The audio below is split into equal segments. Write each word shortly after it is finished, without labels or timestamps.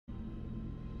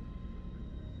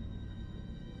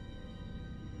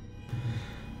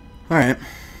Alright.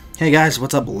 Hey guys,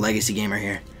 what's up? Legacy Gamer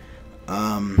here.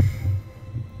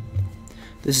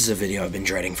 This is a video I've been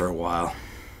dreading for a while.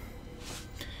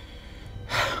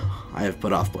 I have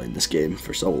put off playing this game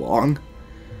for so long.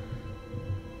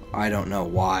 I don't know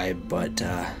why, but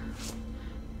I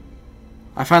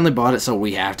finally bought it, so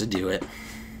we have to do it.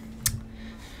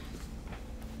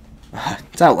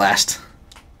 It's Outlast.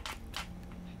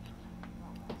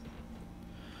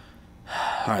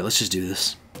 Alright, let's just do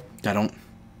this. I don't...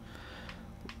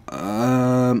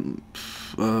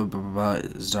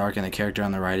 it's dark and the character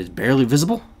on the right is barely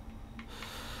visible?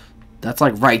 That's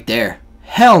like right there.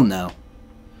 Hell no.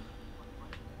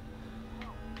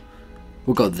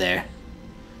 We'll go there.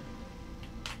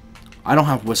 I don't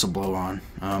have whistleblower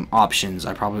on. Options,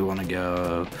 I probably want to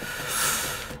go...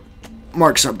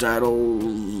 mark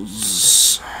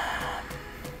subtitles.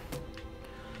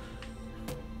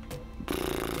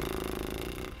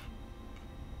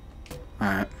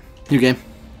 Alright. New game.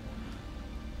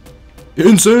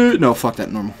 Insane! No, fuck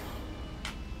that, normal.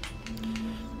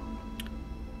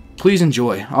 Please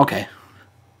enjoy. Okay.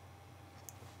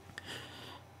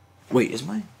 Wait, is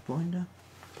my volume down?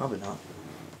 Probably not.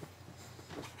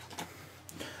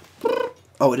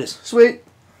 Oh, it is. Sweet!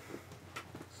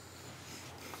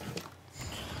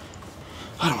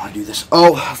 I don't want to do this.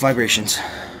 Oh, vibrations.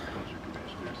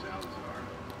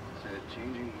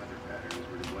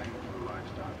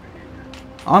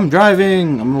 I'm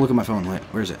driving! I'm gonna look at my phone. Wait,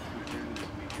 where is it?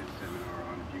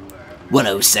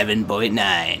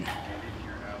 107.9.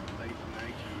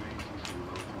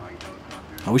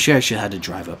 I wish I should have had to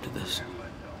drive up to this.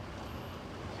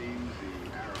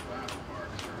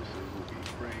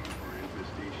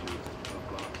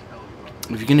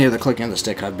 If you can hear the clicking of the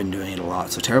stick, I've been doing it a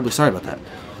lot, so terribly sorry about that.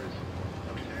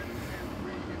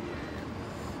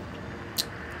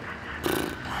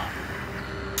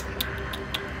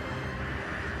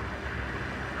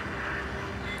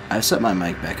 I've set my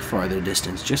mic back farther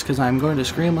distance just because I'm going to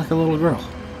scream like a little girl.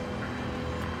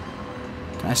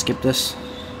 Can I skip this?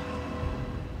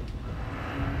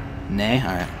 Nay?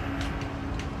 Alright.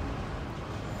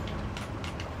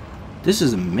 This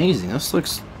is amazing. This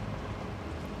looks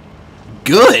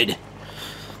good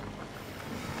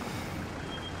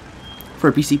for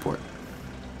a PC port.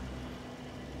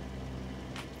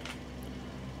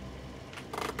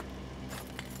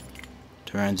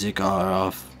 Turn the car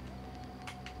off.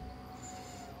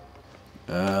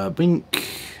 Blink.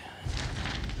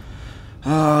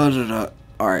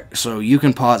 Alright, so you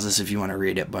can pause this if you want to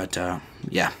read it, but,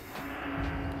 yeah.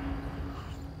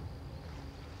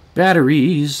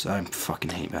 Batteries. I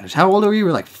fucking hate batteries. How old are you?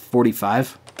 We're like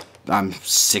 45? I'm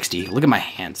 60. Look at my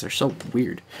hands. They're so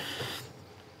weird.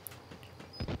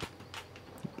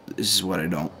 This is what I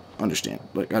don't understand.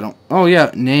 Like, I don't... Oh, yeah.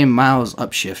 Name, mouse,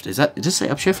 upshift. Is that... Did it say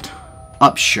upshift?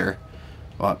 Up, sure.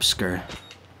 Oh, upscur.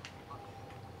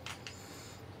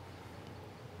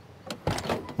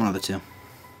 One of the two.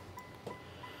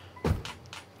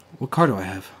 What car do I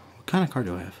have? What kind of car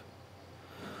do I have?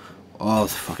 Oh, the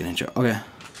fucking intro. Okay.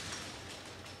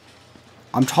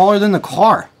 I'm taller than the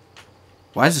car.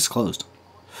 Why is this closed?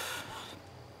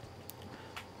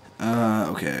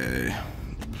 Okay.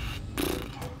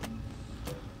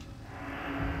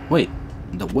 Wait,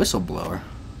 the whistleblower.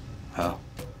 Oh.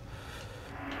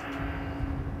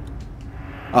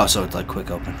 Oh, so it's like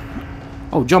quick open.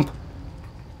 Oh, jump.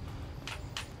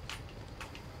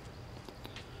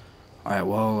 Alright,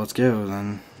 well, let's go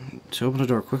then. To open the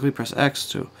door, quickly press X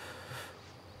to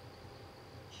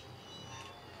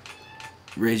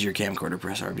raise your camcorder,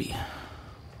 press RB.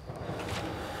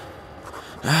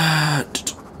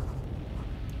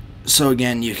 So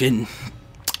again, you can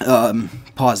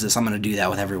pause this. I'm going to do that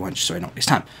with everyone just so I don't waste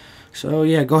time. So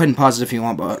yeah, go ahead and pause it if you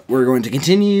want, but we're going to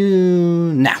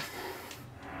continue now.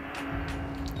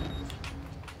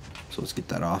 So let's get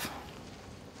that off.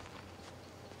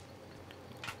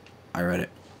 I read it.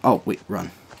 Oh, wait,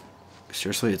 run.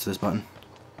 Seriously, it's this button.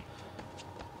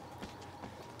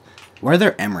 Why are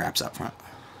there M-wraps up front?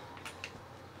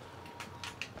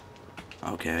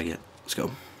 Okay, I get it. Let's go.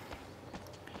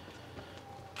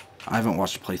 I haven't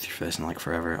watched a playthrough for this in like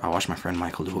forever. I watched my friend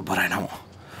Michael do it, but I don't.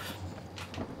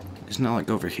 Isn't it like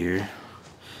over here?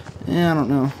 Yeah, I don't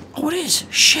know. Oh, it is!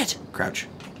 Shit! Crouch.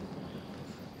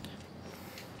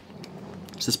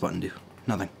 What's this button do?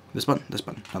 Nothing. This button? This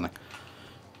button. Nothing.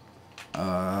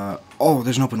 Oh,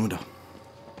 there's an open window.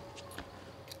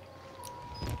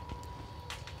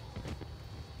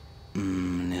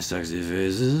 Sexy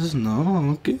faces?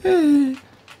 No, okay.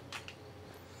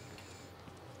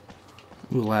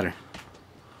 Ooh, ladder.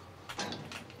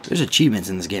 There's achievements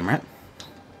in this game, right?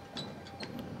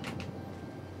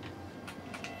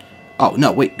 Oh,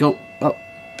 no, wait, go. Oh.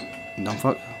 Dumb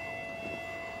fuck.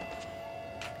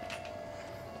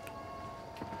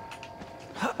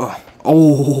 Oh.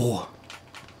 Oh.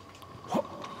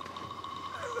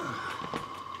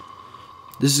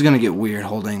 This is gonna get weird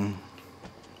holding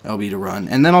LB to run.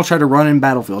 And then I'll try to run in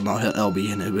Battlefield and I'll hit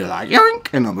LB and it'll be like,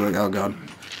 yoink! And I'll be like, oh god.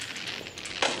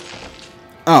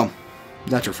 Oh.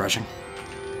 That's refreshing.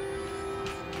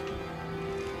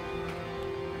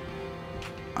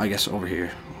 I guess over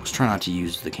here. Let's try not to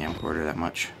use the camcorder that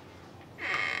much.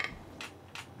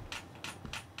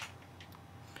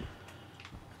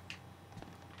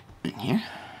 In here?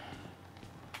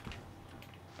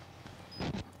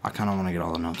 I kind of want to get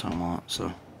all the notes I want,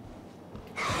 so.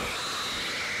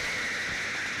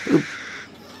 Oop.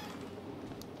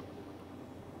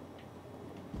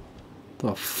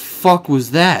 The fuck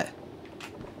was that?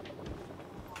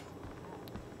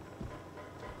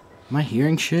 Am I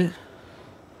hearing shit?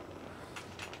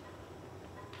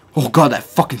 Oh god, that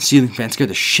fucking ceiling fan scared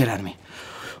the shit out of me.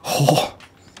 Oh.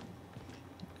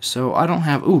 So I don't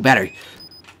have... Ooh, battery.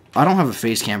 I don't have a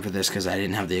face cam for this because I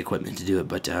didn't have the equipment to do it,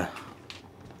 but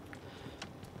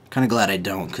kind of glad I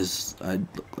don't because I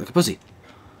look like a pussy.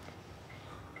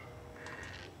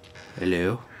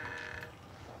 Hello?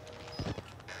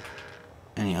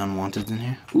 Any unwanted in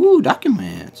here? Ooh,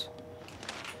 documents.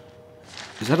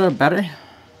 Is that a battery?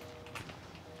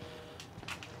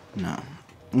 No.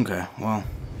 Okay, well,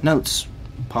 notes.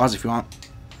 Pause if you want.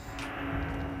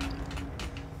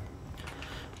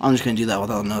 I'm just gonna do that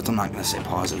without notes. I'm not gonna say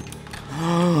pause it.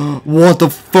 What the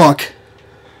fuck?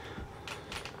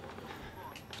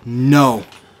 No.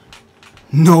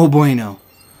 No bueno.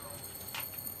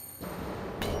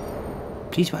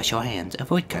 Please wash your hands.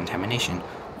 Avoid contamination.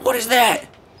 What is that?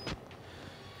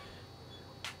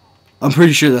 I'm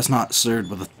pretty sure that's not served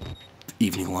with an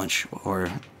evening lunch or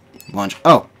lunch.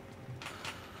 Oh.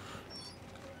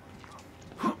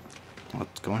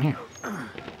 What's going here?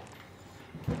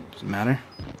 Does it matter?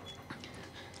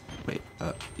 Wait,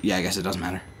 yeah, I guess it does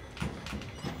matter.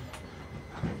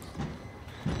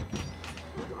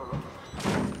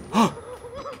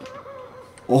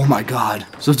 Oh my god.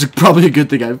 So it's probably a good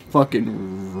thing I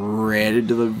fucking ran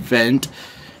into the vent.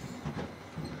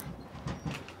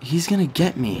 He's gonna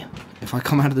get me if I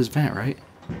come out of this vent, right?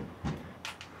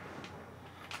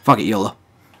 Fuck it, YOLO.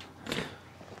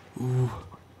 Ooh.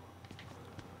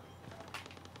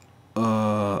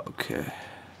 Okay.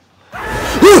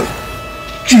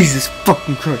 Jesus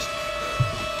fucking Christ.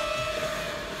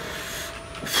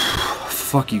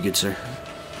 Fuck you, good sir.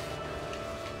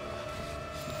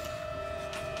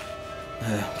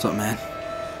 What's up, man?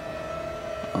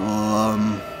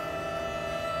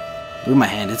 Look at my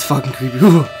hand, it's fucking creepy.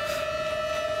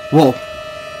 Whoa.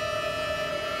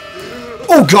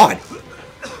 Oh god!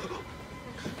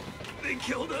 They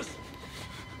killed us.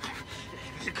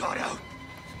 You got out.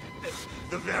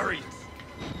 The variants.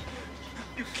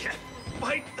 You can't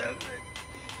fight them.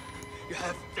 You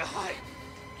have to hide.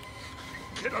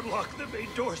 You can unlock the main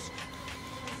doors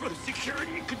from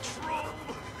security control.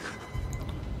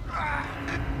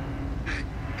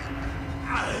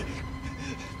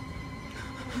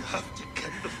 You have to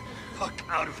get the fuck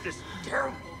out of this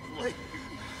terrible place.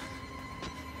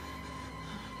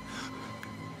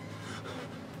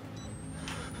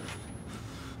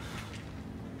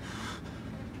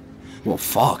 Well,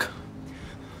 fuck.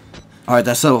 Alright,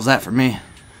 that settles that for me.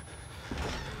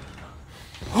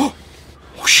 Oh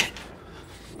shit.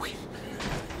 Wait.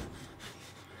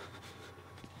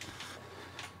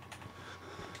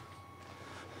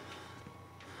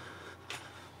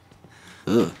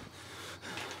 Ugh.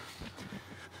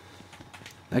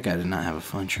 That guy did not have a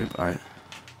fun trip. Alright.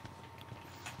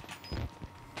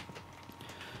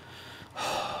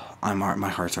 My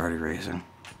heart's already racing.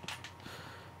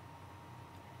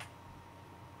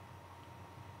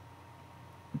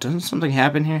 Doesn't something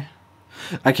happen here?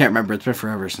 I can't remember. It's been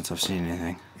forever since I've seen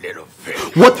anything. Little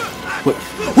fish. What? What?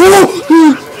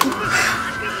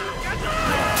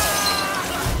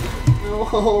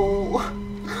 Oh,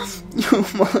 you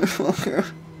motherfucker.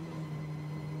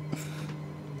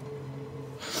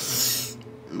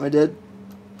 Am I dead?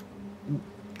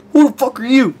 Who the fuck are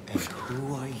you? And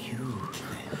who are you,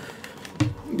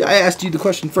 then? I asked you the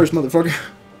question first, motherfucker.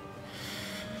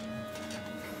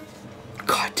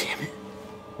 God damn it.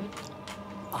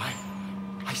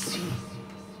 I see.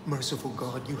 Merciful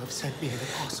God, you have sent me an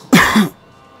apostle.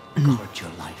 Guard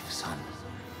your life, son.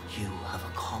 You have a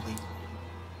calling.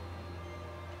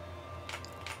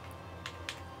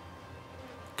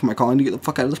 Am I calling to get the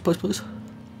fuck out of this place, please?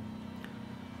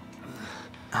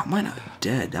 I might not be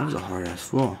dead. That was a hard ass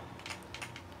fall.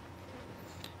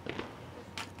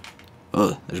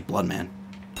 Ugh, there's blood, man.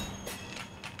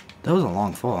 That was a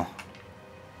long fall.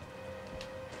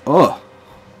 Oh.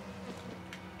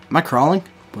 Am I crawling?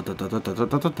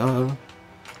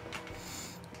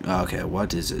 Okay,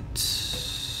 what is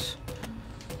it?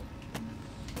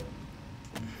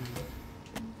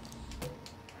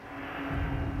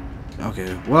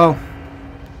 Okay, well,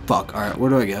 fuck. Alright, where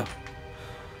do I go?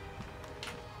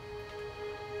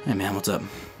 Hey man, what's up?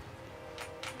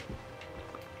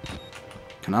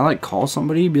 Can I like call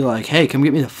somebody? Be like, hey, come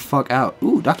get me the fuck out.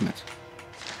 Ooh, documents.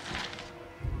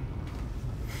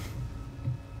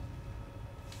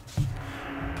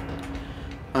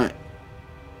 Alright.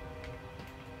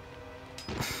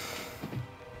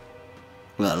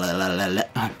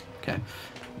 Okay.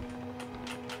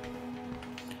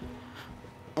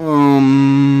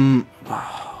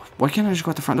 Why can't I just go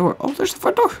out the front door? Oh, there's the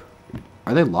front door.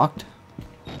 Are they locked?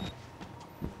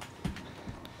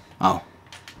 Oh.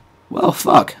 Well,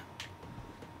 fuck.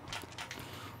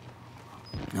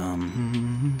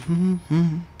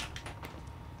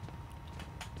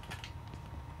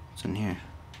 What's in here?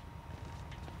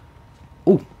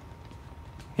 Oh.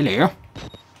 Hello.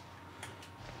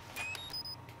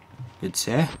 Good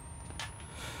sir.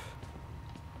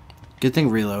 Good thing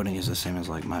reloading is the same as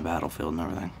like my Battlefield and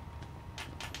everything.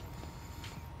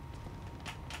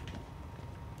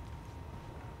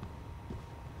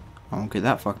 I won't get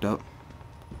that fucked up.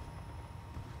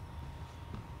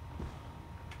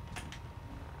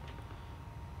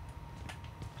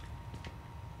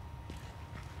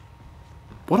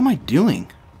 What am I doing?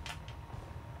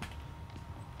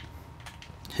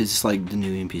 It's just like the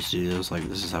new EMP Studios, like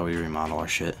this is how we remodel our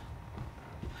shit.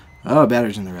 Oh,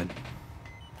 batteries in the red.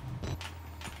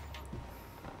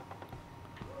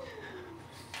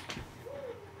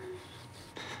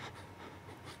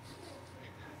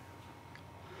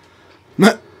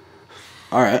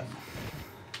 Alright.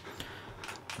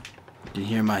 Didn't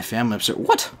hear my family upset.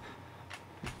 What?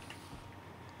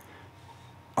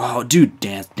 Oh, dude,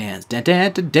 dance, dance, dance,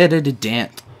 dance, dance, dance,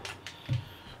 dance.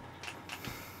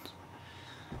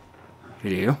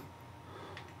 Hello?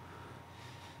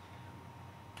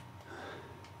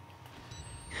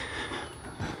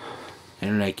 I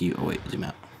don't like you. Oh, wait, zoom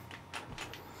out.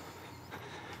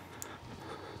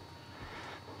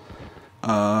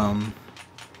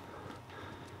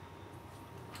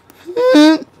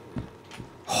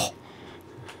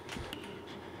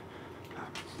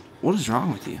 What is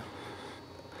wrong with you?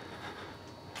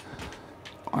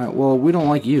 Alright, well, we don't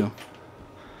like you.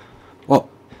 Whoa.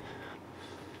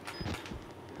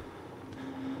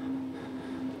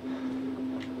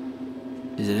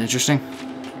 Is it interesting?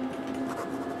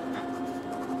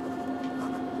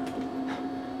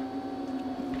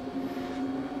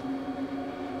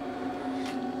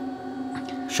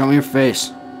 Show me your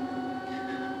face.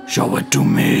 Show it to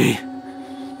me.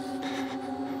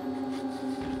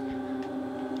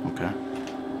 Okay.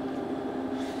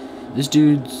 This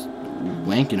dude's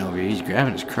wanking over here. He's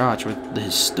grabbing his crotch with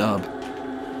his stub.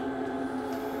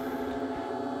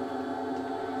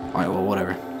 Alright, well,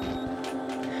 whatever.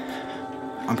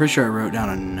 I'm pretty sure I wrote down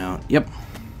a note. Yep.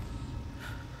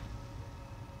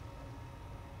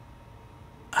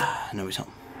 Nobody's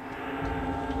home.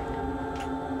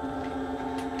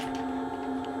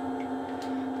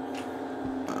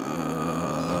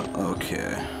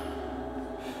 Okay.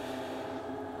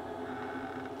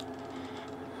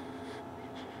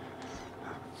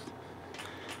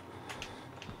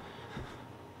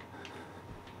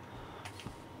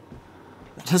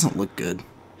 That doesn't look good.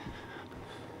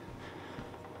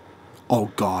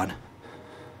 Oh God.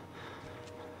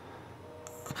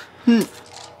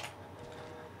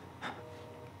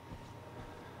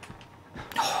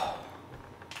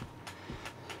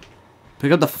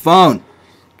 Pick up the phone.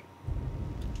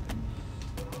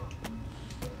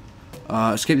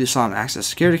 Escape the asylum. Access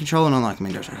security control and unlock the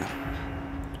main doors. Okay.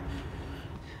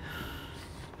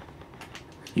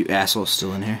 You asshole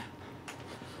still in here?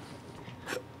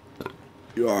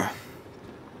 You are.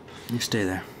 You stay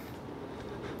there.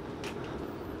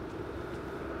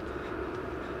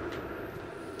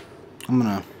 I'm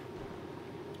gonna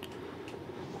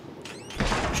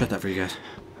shut that for you guys.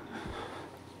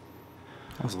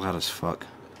 That was loud as fuck.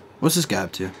 What's this guy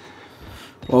up to?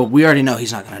 Well, we already know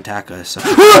he's not gonna attack us, so.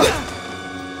 Get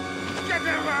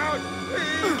them out!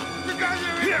 You guys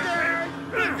are here!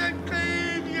 Listen, please!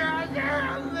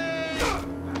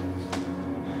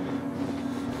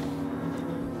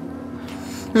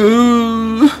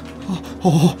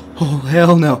 Oh,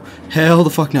 hell no. Hell the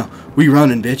fuck no. We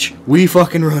running, bitch. We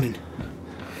fucking running.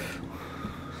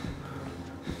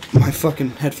 My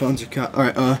fucking headphones are cut.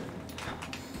 Alright,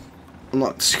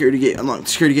 unlock the security gate. Unlock the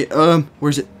security gate.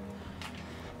 Where's it?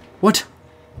 What?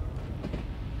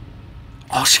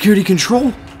 Oh, security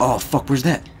control. Oh, fuck, where's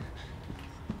that?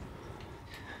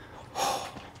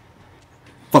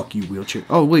 Fuck you, wheelchair.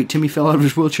 Oh, wait, Timmy fell out of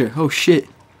his wheelchair. Oh, shit.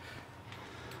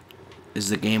 Is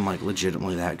the game, like,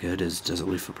 legitimately that good? Does it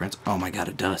leave footprints? Oh my god,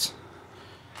 it does.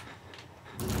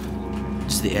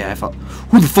 It's the AI fault.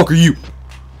 Who the fuck are you?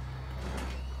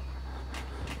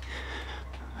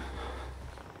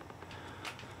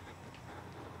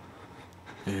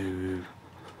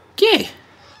 Okay.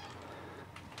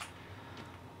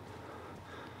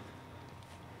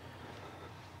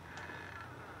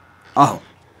 Oh.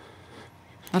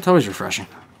 That's always refreshing.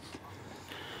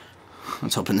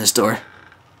 Let's open this door.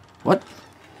 What?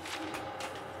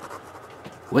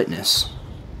 Witness.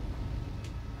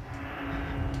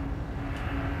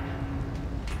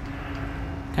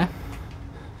 Okay.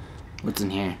 What's in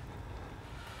here?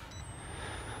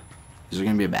 Is there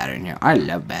gonna be a battery in here? I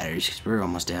love batteries because we're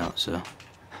almost out, so.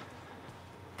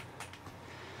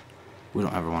 We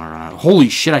don't ever want to run out. Holy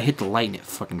shit, I hit the light and it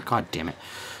fucking, god damn it.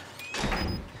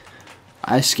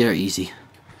 I scare easy.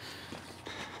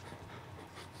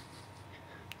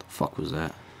 The fuck was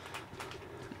that?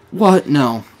 What?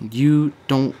 No. You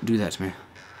don't do that to me.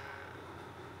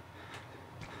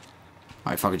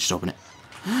 Alright, fuck it, just open it.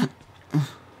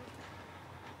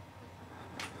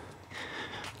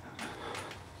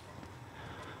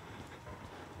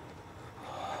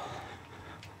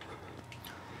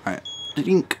 Alright,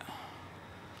 dink.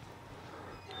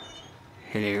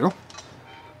 Hello.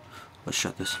 Let's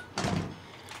shut this.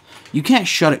 You can't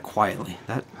shut it quietly.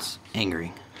 That's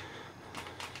angering.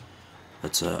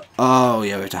 Let's, oh,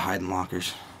 yeah, we have to hide in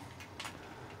lockers.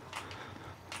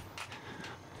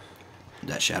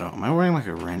 That shadow. Am I wearing,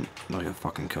 like, a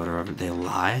fucking coat or whatever? They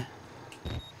lie?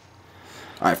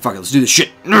 Alright, fuck it, let's do this shit.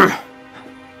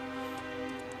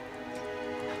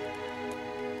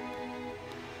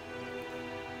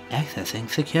 Accessing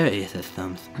security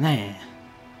systems. Nah.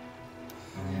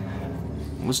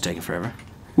 What's taking forever?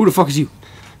 Who the fuck is you?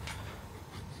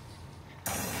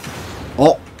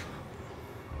 Oh!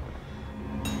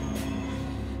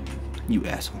 You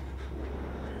asshole.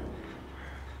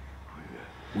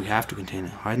 We have to contain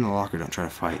it. Hide in the locker, don't try to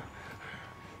fight.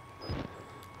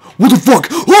 What the fuck?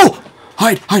 Oh!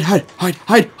 Hide, hide, hide, hide,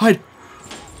 hide, hide!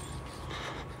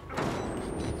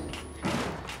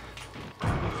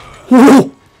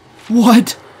 Whoa!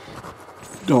 What?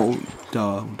 Don't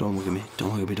look at me.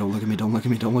 Don't look at me, don't look at me, don't look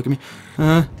at me, don't look at me.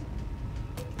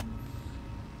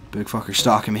 Big fucker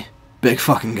stalking me. Big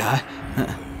fucking guy.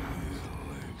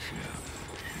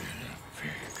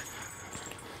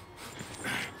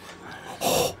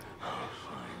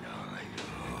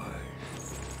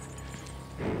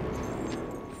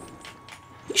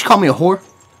 You just call me a whore?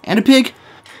 And a pig?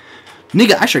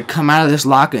 Nigga, I should come out of this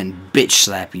locker and bitch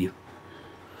slap you.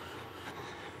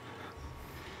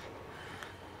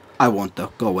 I won't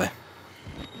though. Go away.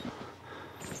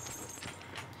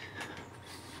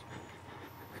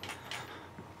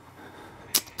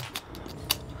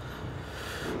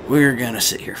 We're gonna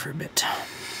sit here for a bit.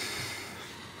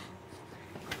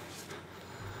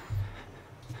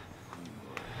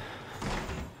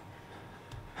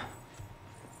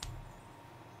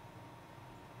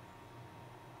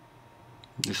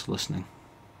 Just listening.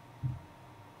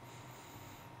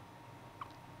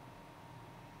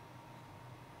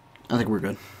 I think we're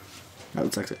good. Alright,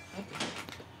 let's exit.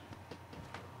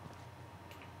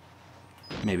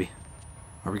 Maybe.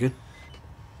 Are we good?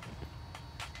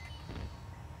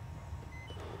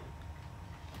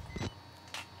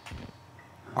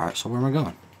 Alright, so where am I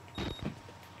going?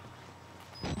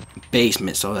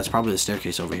 Basement, so that's probably the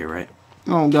staircase over here, right?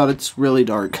 Oh god, it's really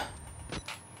dark.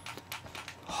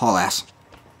 Haul ass.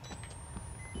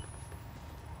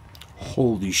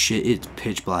 Holy shit, it's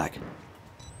pitch black.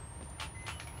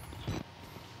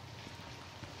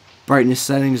 Brightness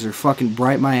settings are fucking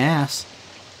bright my ass.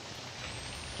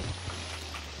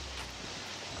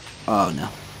 Oh no.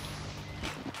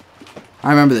 I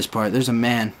remember this part. There's a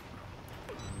man.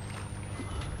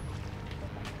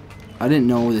 I didn't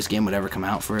know this game would ever come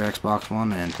out for Xbox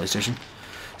One and PlayStation.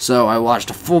 So I watched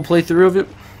a full playthrough of it.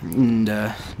 And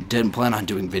didn't plan on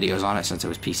doing videos on it since it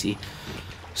was PC.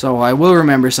 So I will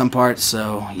remember some parts,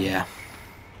 so yeah.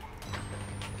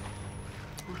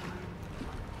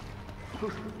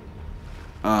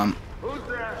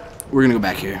 We're gonna go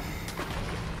back here.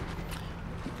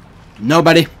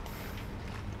 Nobody.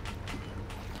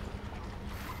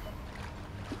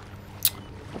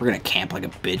 We're gonna camp like a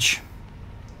bitch.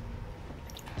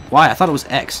 Why? I thought it was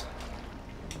X.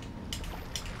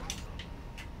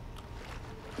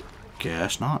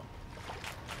 Guess not.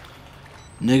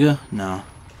 Nigga, no.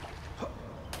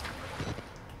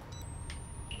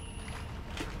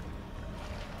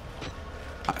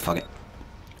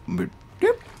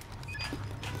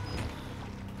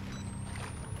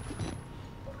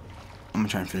 gonna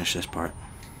try and finish this part.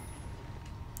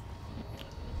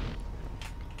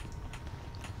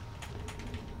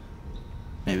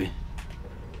 Maybe.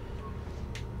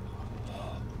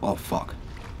 Oh, fuck.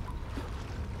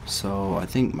 So, I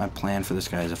think my plan for this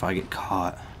guy is if I get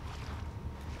caught,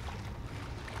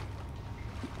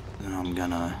 then I'm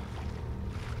gonna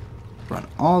run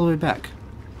all the way back.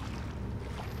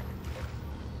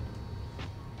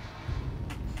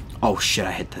 Oh shit,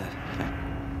 I hit the thing.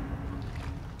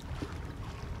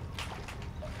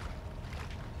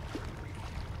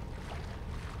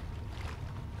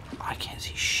 I can't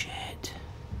see shit.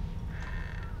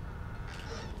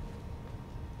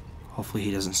 Hopefully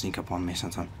he doesn't sneak up on me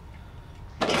since I'm...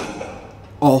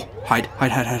 Oh, hide.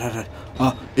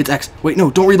 It's X. Wait, no,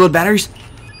 don't reload batteries.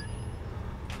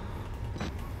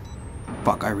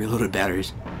 Fuck, I reloaded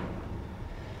batteries.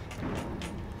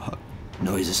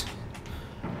 Noises.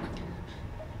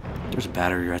 There's a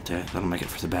battery right there. That'll make it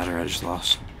for the battery I just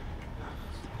lost.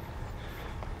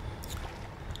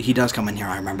 He does come in here.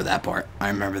 I remember that part. I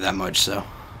remember that much, so.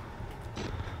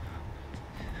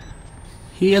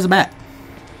 He has a bat.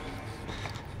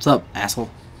 What's up,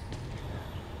 asshole?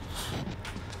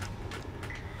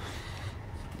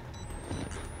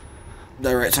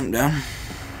 Did I write something down?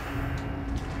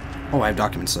 Oh, I have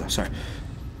documents though. Sorry.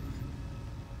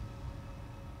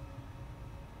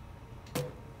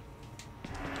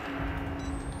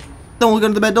 Don't look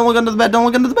under the bed. Don't look under the bed. Don't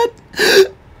look under the bed.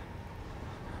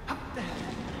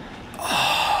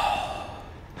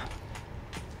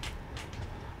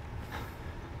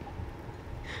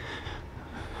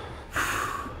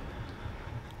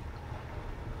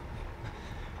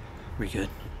 We good?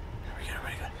 We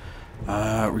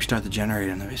good. Restart the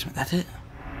generator in the basement. That's it.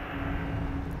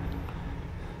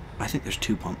 I think there's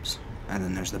 2 pumps, and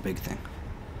then there's the big thing.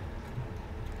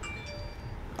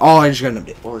 Oh, I just got an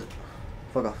update. What was it?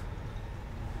 Fuck off.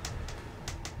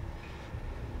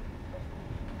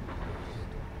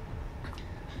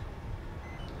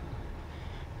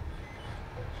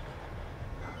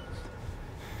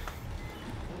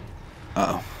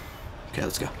 Uh-oh. Okay,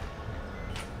 let's go.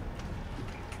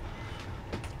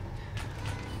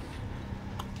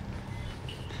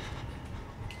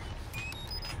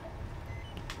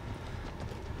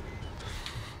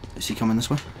 Is he coming this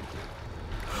way?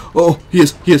 Oh, he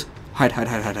is. He is.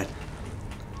 Hide.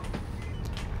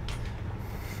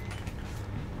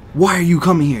 Why are you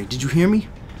coming here? Did you hear me?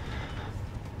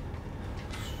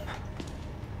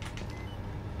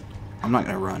 I'm not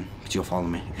gonna run, because you'll follow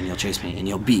me, and you'll chase me, and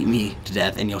you'll beat me to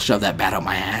death, and you'll shove that bat up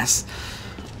my ass.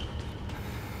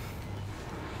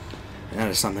 That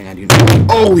is something I do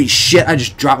not. Holy shit, I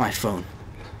just dropped my phone.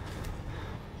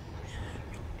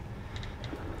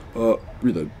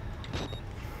 Reload.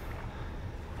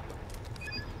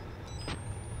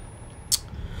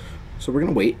 So we're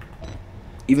gonna wait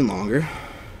even longer.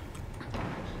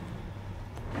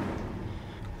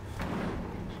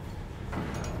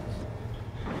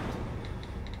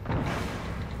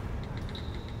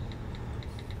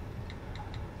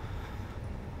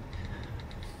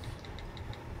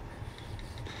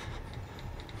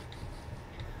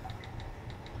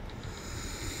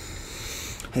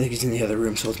 I think he's in the other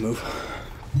room, so let's move.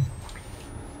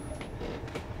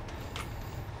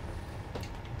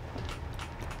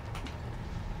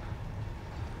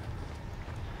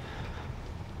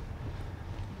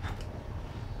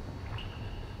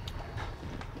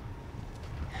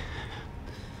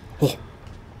 Oh.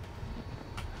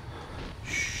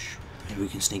 Shh. Maybe we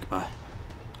can sneak by.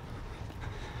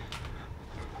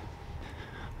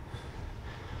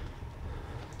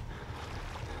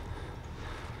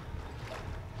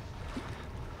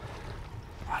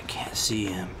 I can't see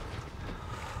him.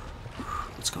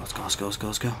 Let's go.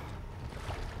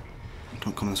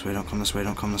 Don't come this way, don't come this way,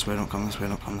 don't come this way, don't come this way,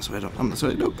 don't come this way, don't come this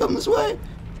way, don't come this way.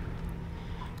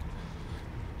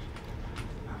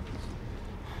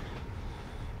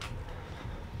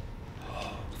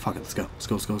 Fuck it, let's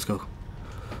go.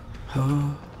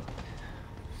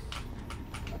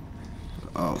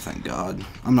 Oh, thank God.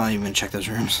 I'm not even gonna check those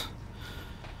rooms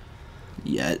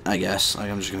yet, I guess. Like,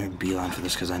 I'm just gonna beeline for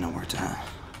this because I know where it's at.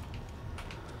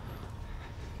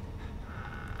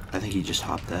 I think he just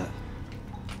hopped that.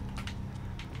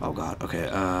 Oh God,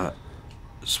 okay,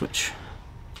 switch.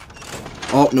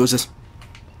 Oh, no, it's this.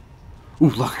 Ooh,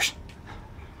 lockers.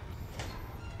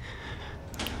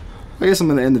 I guess I'm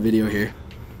gonna end the video here.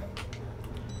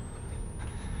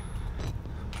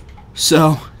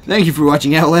 So, thank you for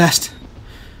watching Outlast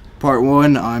Part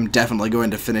 1. I'm definitely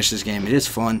going to finish this game. It is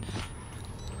fun.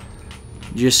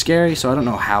 Just scary, so I don't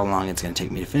know how long it's going to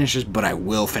take me to finish this, but I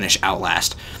will finish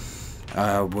Outlast.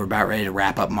 We're about ready to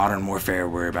wrap up Modern Warfare.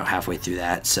 We're about halfway through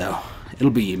that, so It'll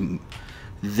be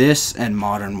this and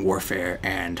Modern Warfare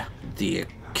and the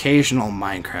occasional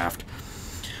Minecraft.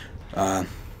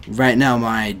 Right now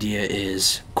my idea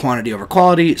is quantity over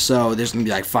quality, so there's going to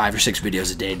be like 5 or 6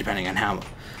 videos a day depending on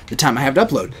the time I have to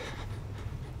upload.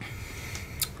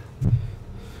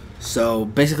 So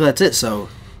basically that's it. So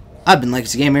I've been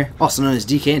Legacy Gamer, also known as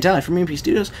DK and Tyler from MP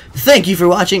Studios. Thank you for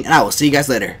watching, and I will see you guys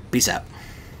later. Peace out.